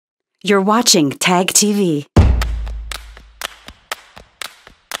You're watching TAG TV.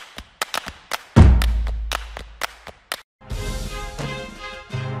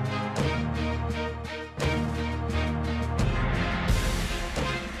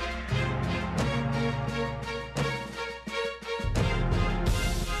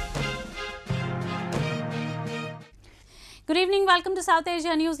 Good evening, welcome to South Asia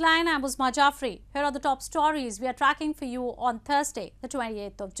Newsline. I'm Uzma Jafri. Here are the top stories we are tracking for you on Thursday, the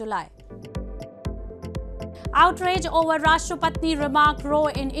 28th of July. Outrage over Rashtrapati remark row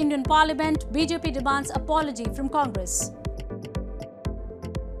in Indian Parliament. BJP demands apology from Congress.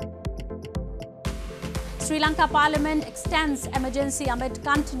 Sri Lanka Parliament extends emergency amid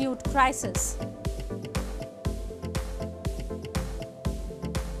continued crisis.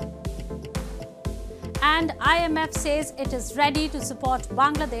 And IMF says it is ready to support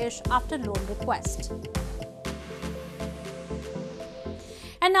Bangladesh after loan request.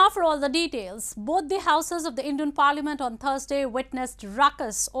 And now for all the details. Both the houses of the Indian Parliament on Thursday witnessed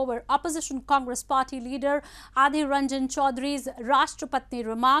ruckus over opposition Congress party leader Adhir Ranjan Chaudhary's Rashtrapati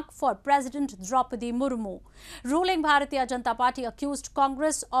remark for President Draupadi Murmu. Ruling Bharatiya Janata Party accused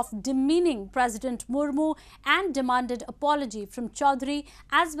Congress of demeaning President Murmu and demanded apology from Chaudhary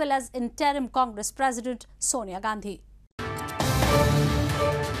as well as interim Congress President Sonia Gandhi.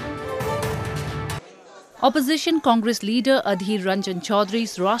 Opposition Congress leader Adhir Ranjan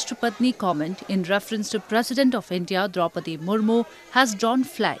Chaudhary's Rashtrapati comment in reference to President of India Draupadi Murmu has drawn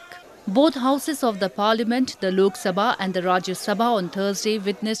flag. Both houses of the Parliament, the Lok Sabha and the Rajya Sabha on Thursday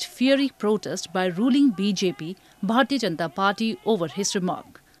witnessed fiery protest by ruling BJP, Bharatiya Janata Party over his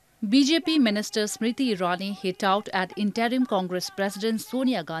remark. BJP Minister Smriti Irani hit out at interim Congress President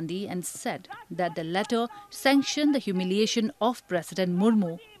Sonia Gandhi and said that the latter sanctioned the humiliation of President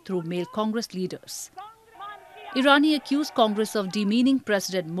Murmu through male Congress leaders. Irani accused Congress of demeaning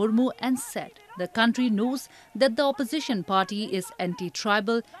President Murmu and said the country knows that the opposition party is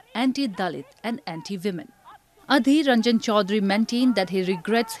anti-tribal, anti-Dalit and anti-women. Adhir Ranjan Chaudhary maintained that he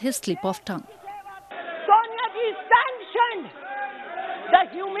regrets his slip of tongue. Sonia ji sanctioned the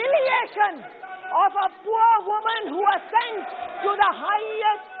humiliation of a poor woman who was sent to the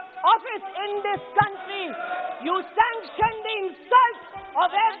highest office in this country. You sanctioned the insult of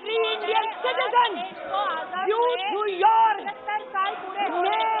every Indian citizen. You, through your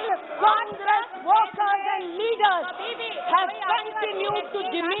male Congress workers and leaders, have continued to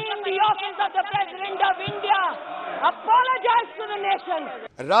demean the office of the President of India. Apologize to the nation.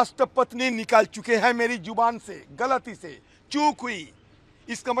 राष्ट्रपति निकाल चुके हैं मेरी जुबान से, गलती से, चूक हुई.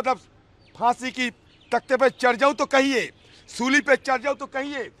 इसका मतलब फांसी की तख्ते पे चढ़ जाऊं तो कहिए, सूली पे चढ़ जाऊं तो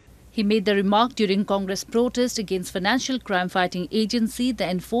कहिए. He made the remark during Congress protest against Financial Crime Fighting Agency, the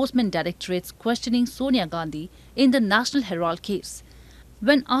Enforcement Directorate's questioning Sonia Gandhi in the National Herald case.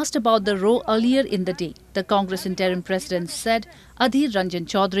 When asked about the row earlier in the day, the Congress interim president said Adhir Ranjan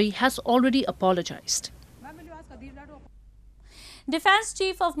Chaudhary has already apologized. Defence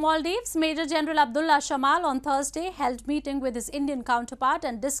Chief of Maldives, Major General Abdullah Shamal, on Thursday held meeting with his Indian counterpart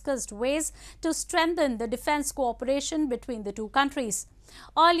and discussed ways to strengthen the defence cooperation between the two countries.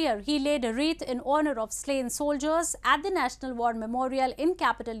 Earlier, he laid a wreath in honour of slain soldiers at the National War Memorial in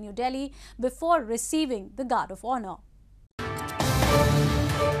capital New Delhi before receiving the Guard of Honour.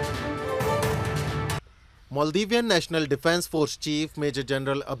 Maldivian National Defence Force Chief Major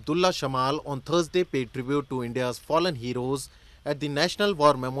General Abdullah Shamal on Thursday paid tribute to India's fallen heroes at the National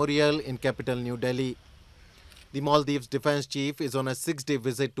War Memorial in capital New Delhi. The Maldives Defence Chief is on a 6-day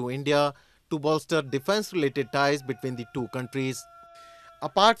visit to India to bolster defence-related ties between the two countries.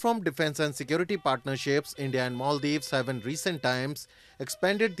 Apart from defence and security partnerships, India and Maldives have in recent times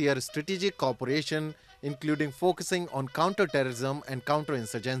expanded their strategic cooperation, including focusing on counter-terrorism and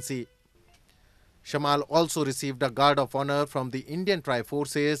counter-insurgency. Shamal also received a Guard of Honour from the Indian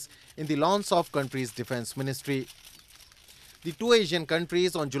Tri-Forces in the launch of country's defence ministry. The two Asian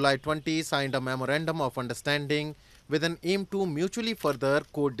countries on July 20 signed a memorandum of understanding with an aim to mutually further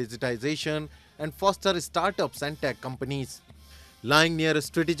code digitization and foster startups and tech companies. Lying near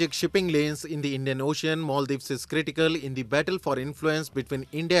strategic shipping lanes in the Indian Ocean, Maldives is critical in the battle for influence between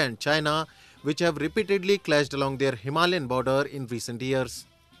India and China, which have repeatedly clashed along their Himalayan border in recent years.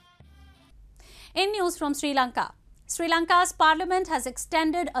 In news from Sri Lanka, Sri Lanka's parliament has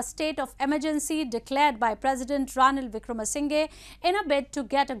extended a state of emergency declared by President Ranil Wickremesinghe in a bid to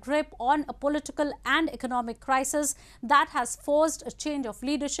get a grip on a political and economic crisis that has forced a change of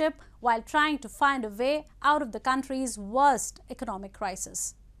leadership while trying to find a way out of the country's worst economic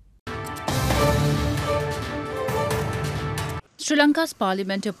crisis. Sri Lanka's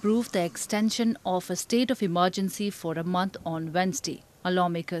parliament approved the extension of a state of emergency for a month on Wednesday. a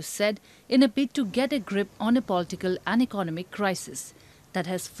lawmaker said, in a bid to get a grip on a political and economic crisis that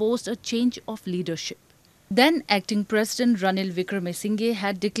has forced a change of leadership. Then acting President Ranil Wickremesinghe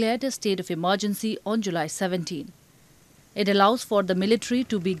had declared a state of emergency on July 17. It allows for the military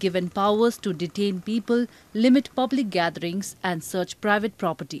to be given powers to detain people, limit public gatherings and search private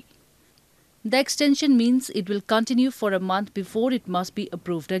property. The extension means it will continue for a month before it must be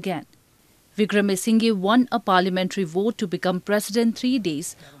approved again. Wickremesinghe won a parliamentary vote to become president 3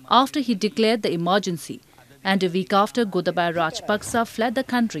 days after he declared the emergency, and a week after Gotabaya Rajapaksa fled the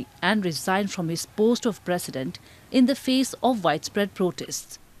country and resigned from his post of president in the face of widespread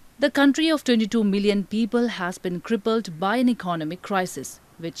protests. The country of 22 million people has been crippled by an economic crisis,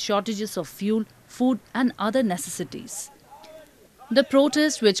 with shortages of fuel, food and other necessities. The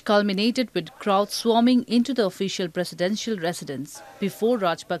protests, which culminated with crowds swarming into the official presidential residence before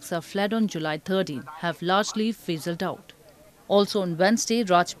Rajapaksa fled on July 13, have largely fizzled out. Also on Wednesday,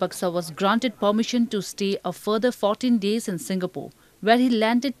 Rajapaksa was granted permission to stay a further 14 days in Singapore, where he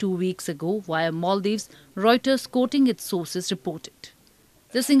landed 2 weeks ago via Maldives, Reuters quoting its sources reported.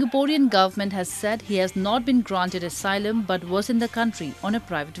 The Singaporean government has said he has not been granted asylum but was in the country on a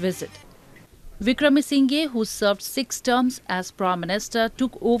private visit. Wickremesinghe, who served 6 terms as Prime Minister,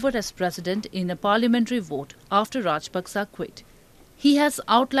 took over as President in a parliamentary vote after Rajapaksa quit. He has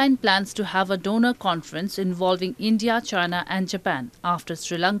outlined plans to have a donor conference involving India, China and Japan after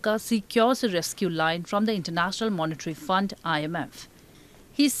Sri Lanka secures a rescue line from the International Monetary Fund (IMF).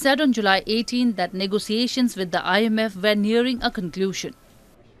 He said on July 18 that negotiations with the IMF were nearing a conclusion.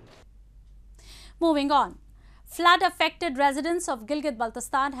 Moving on. Flood-affected residents of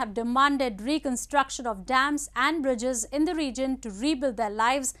Gilgit-Baltistan have demanded reconstruction of dams and bridges in the region to rebuild their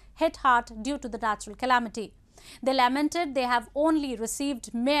lives hit hard due to the natural calamity. They lamented they have only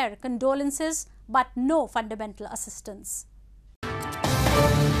received mere condolences but no fundamental assistance.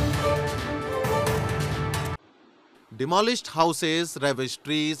 Demolished houses, ravaged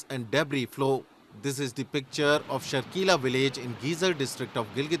trees and debris flow. This is the picture of Sharkila village in Gezer district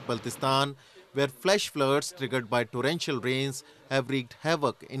of Gilgit-Baltistan, where flash floods triggered by torrential rains have wreaked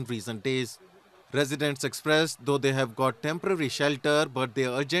havoc in recent days. Residents expressed though they have got temporary shelter, but they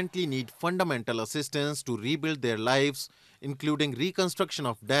urgently need fundamental assistance to rebuild their lives, including reconstruction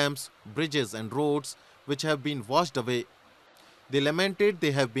of dams, bridges and roads which have been washed away. They lamented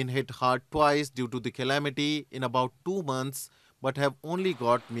they have been hit hard twice due to the calamity in about 2 months, but have only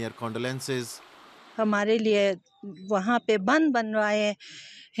got mere condolences. हमारे लिए वहाँ पे बंद बनवाए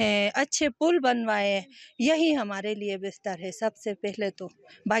हैं, अच्छे पुल बनवाए, यही हमारे लिए बेहतर है सबसे पहले तो।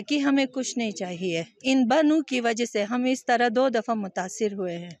 बाकी हमें कुछ नहीं चाहिए। इन बनों की वजह से हम इस तरह 2 दफा मुतासिर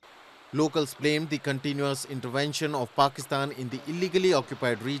हुए हैं। Locals blamed the continuous intervention of Pakistan in the illegally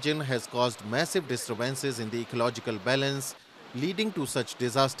occupied region has caused massive disturbances in the ecological balance, leading to such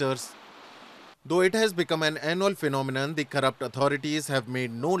disasters. Though it has become an annual phenomenon, the corrupt authorities have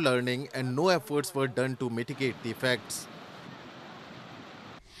made no learning and no efforts were done to mitigate the effects.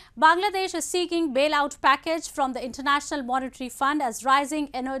 Bangladesh is seeking bailout package from the International Monetary Fund as rising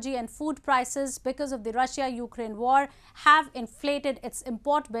energy and food prices because of the Russia-Ukraine war have inflated its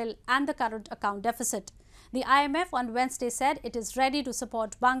import bill and the current account deficit. The IMF on Wednesday said it is ready to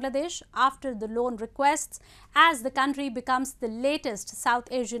support Bangladesh after the loan requests as the country becomes the latest South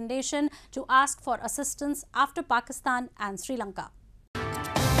Asian nation to ask for assistance after Pakistan and Sri Lanka.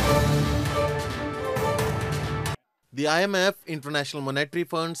 The IMF, International Monetary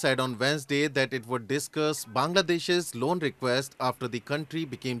Fund, said on Wednesday that it would discuss Bangladesh's loan request after the country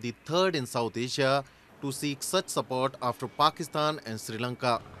became the 3rd in South Asia to seek such support after Pakistan and Sri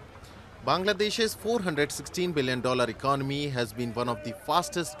Lanka. Bangladesh's $416 billion economy has been one of the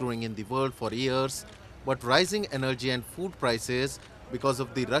fastest growing in the world for years, but rising energy and food prices because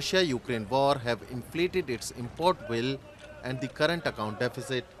of the Russia-Ukraine war have inflated its import bill and the current account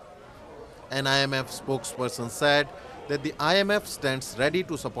deficit. An IMF spokesperson said that the IMF stands ready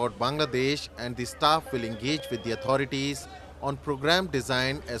to support Bangladesh and the staff will engage with the authorities on program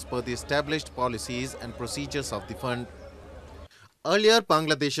design as per the established policies and procedures of the fund. Earlier,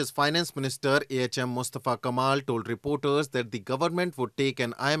 Bangladesh's Finance Minister AHM Mustafa Kamal told reporters that the government would take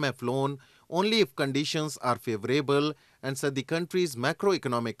an IMF loan only if conditions are favorable and said the country's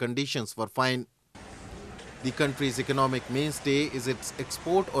macroeconomic conditions were fine. The country's economic mainstay is its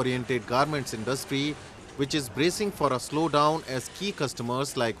export-oriented garments industry, which is bracing for a slowdown as key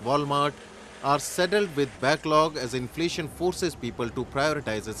customers like Walmart are saddled with backlog as inflation forces people to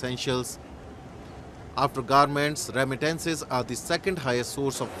prioritize essentials. After garments, remittances are the second highest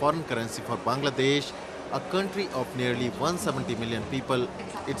source of foreign currency for Bangladesh, a country of nearly 170 million people.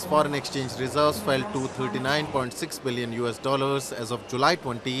 Its foreign exchange reserves fell to $39.6 billion as of July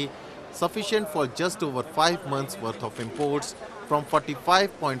 20, sufficient for just over 5 months worth of imports from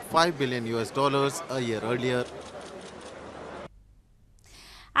 $45.5 billion a year earlier.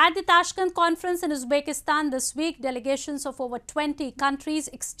 At the Tashkent conference in Uzbekistan this week, delegations of over 20 countries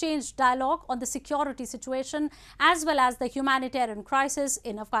exchanged dialogue on the security situation as well as the humanitarian crisis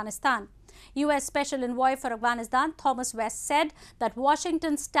in Afghanistan. U.S. Special Envoy for Afghanistan Thomas West said that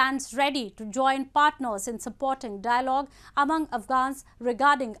Washington stands ready to join partners in supporting dialogue among Afghans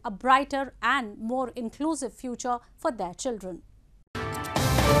regarding a brighter and more inclusive future for their children.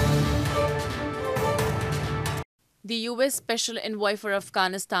 The U.S. Special Envoy for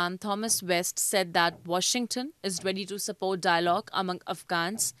Afghanistan, Thomas West, said that Washington is ready to support dialogue among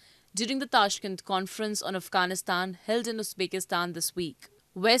Afghans during the Tashkent Conference on Afghanistan held in Uzbekistan this week.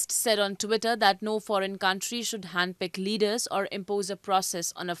 West said on Twitter that no foreign country should handpick leaders or impose a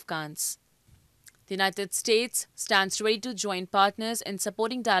process on Afghans. The United States stands ready to join partners in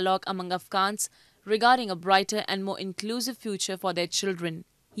supporting dialogue among Afghans regarding a brighter and more inclusive future for their children,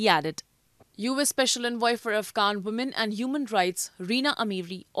 he added. U.S. Special Envoy for Afghan Women and Human Rights Reena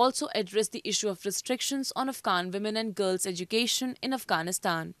Amiri also addressed the issue of restrictions on Afghan women and girls' education in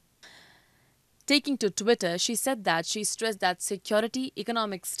Afghanistan. Taking to Twitter, she said that she stressed that security,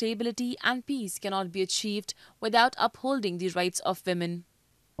 economic stability and peace cannot be achieved without upholding the rights of women.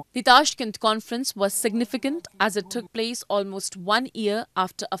 The Tashkent conference was significant as it took place almost 1 year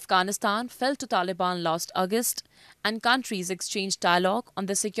after Afghanistan fell to Taliban last August, and countries exchanged dialogue on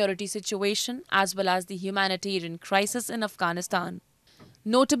the security situation as well as the humanitarian crisis in Afghanistan.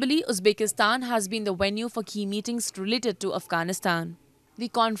 Notably, Uzbekistan has been the venue for key meetings related to Afghanistan. The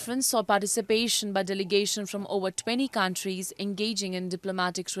conference saw participation by delegation from over 20 countries engaging in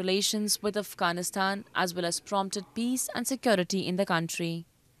diplomatic relations with Afghanistan as well as prompted peace and security in the country.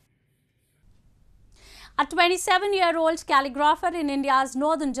 A 27-year-old calligrapher in India's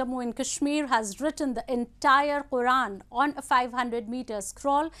northern Jammu and Kashmir has written the entire Quran on a 500-meter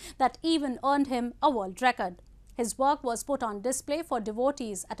scroll that even earned him a world record. His work was put on display for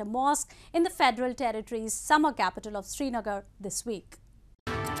devotees at a mosque in the Federal Territory's summer capital of Srinagar this week.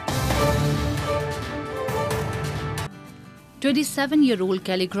 27-year-old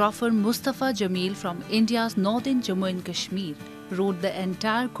calligrapher Mustafa Jamil from India's northern Jammu and Kashmir wrote the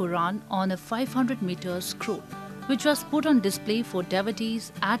entire Quran on a 500-meter scroll, which was put on display for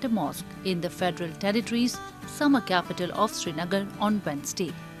devotees at a mosque in the Federal Territory's summer capital of Srinagar on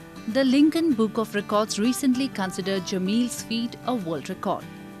Wednesday. The Lincoln Book of Records recently considered Jamil's feat a world record.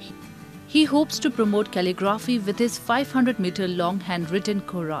 He hopes to promote calligraphy with his 500-meter long handwritten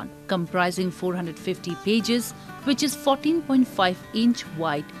Quran, comprising 450 pages, which is 14.5 inch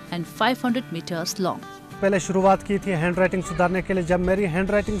wide and 500 meters long. पहले शुरुआत की थी hand writing सुधारने के लिए। जब मेरी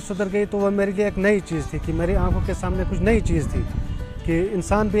hand writing सुधर गई तो वो मेरे लिए एक नई चीज़ थी कि मेरी आंखों के सामने कुछ नई चीज़ थी कि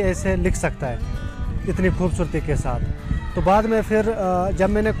इंसान भी ऐसे लिख सकता है इतनी खूबसूरती के साथ। तो बाद में फिर जब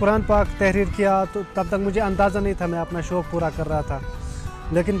मैंने कुरान पाक तहरीर किया तो तब तक मुझे अंदाज़ा नहीं था, मैं अपना शौक़ पूरा कर रहा था,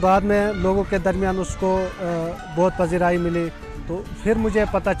 लेकिन बाद में लोगों के दरमियान उसको बहुत पजीराई मिली, तो फिर मुझे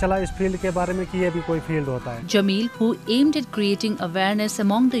पता चला इस फील्ड के बारे में कि ये भी कोई फील्ड होता है। Jamil, who aimed at creating awareness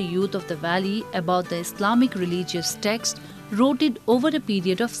among the youth of the valley about the Islamic religious text, wrote it over a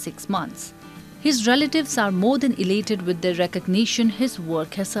period of 6 months. His relatives are more than elated with the recognition his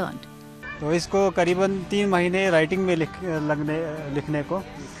work has earned. तो इसको करीबन 3 महीने writing में लिखने को,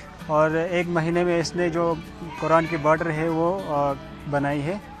 और 1 महीने में इसने जो कुरान की बॉर्डर है वो बनाई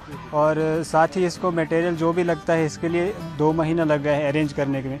है, और साथ ही इसको मटेरियल जो भी लगता है इसके लिए 2 महीना लग गया है अरेंज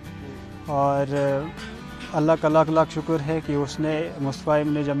करने में। और अल्लाह का लाख लाख शुक्र है कि उसने मुस्तफा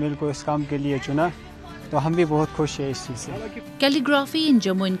इब्न जमील को इस काम के लिए चुना, तो हम भी बहुत खुश हैं इस चीज़ से। Calligraphy in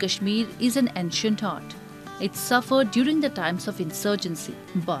Jammu and Kashmir is an ancient art. It suffered during the times of insurgency,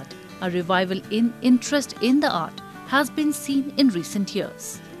 but a revival in interest in the art has been seen in recent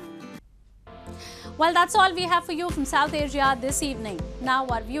years. Well, that's all we have for you from South Asia this evening. Now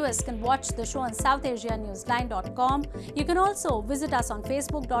our viewers can watch the show on SouthAsiaNewsline.com. You can also visit us on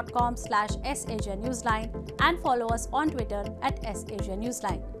Facebook.com/SAsiaNewsline and follow us on Twitter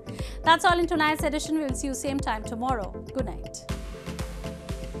 @SAsiaNewsline. That's all in tonight's edition. We'll see you same time tomorrow. Good night.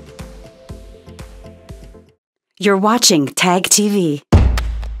 You're watching TAG TV.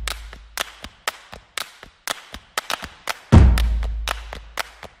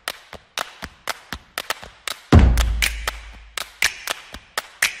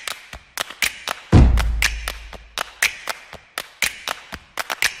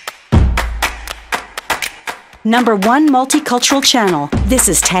 #1 multicultural channel. This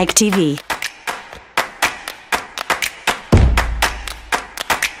is TAG TV.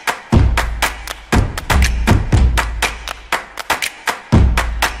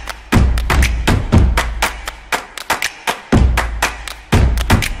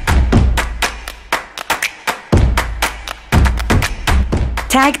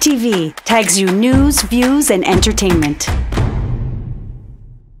 Tag TV tags you news, views, and entertainment.